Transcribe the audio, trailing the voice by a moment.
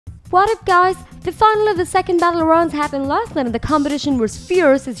What up, guys? The final of the second battle rounds happened last night and the competition was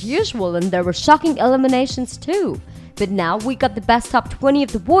fierce as usual and there were shocking eliminations too. But now we got the best top 20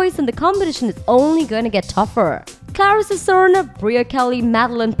 of the boys and the competition is only gonna get tougher. Clarissa Serna, Bria Kelly,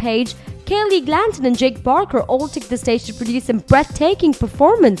 Madeline Page, Kaylee Glanton and Jake Barker all took the stage to produce some breathtaking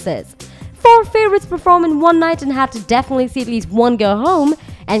performances. 4 favorites performed in one night and had to definitely see at least one go home,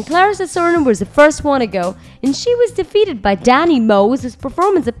 and Clarissa Serna was the first one to go, and she was defeated by Danny Mose, whose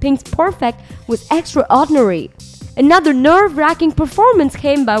performance of Pink's Perfect was extraordinary. Another nerve-wracking performance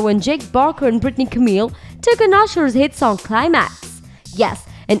came by when Jake Barker and Brittany Camille took on Usher's hit song Climax. Yes,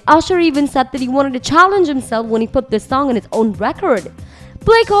 and Usher even said that he wanted to challenge himself when he put this song on his own record.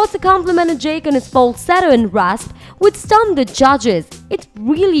 Blake also complimented Jake on his falsetto and rasp, which stunned the judges. "It's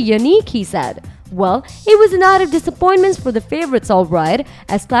really unique," he said. Well, it was a night of disappointments for the favorites, alright,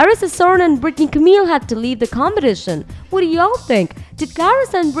 as Clarissa Serna and Brittany Camille had to leave the competition. What do y'all think? Did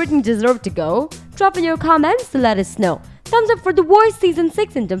Clarissa and Brittany deserve to go? Drop in your comments to let us know. Thumbs up for The Voice Season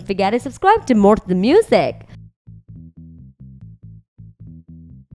 6 and don't forget to subscribe to More to the Music.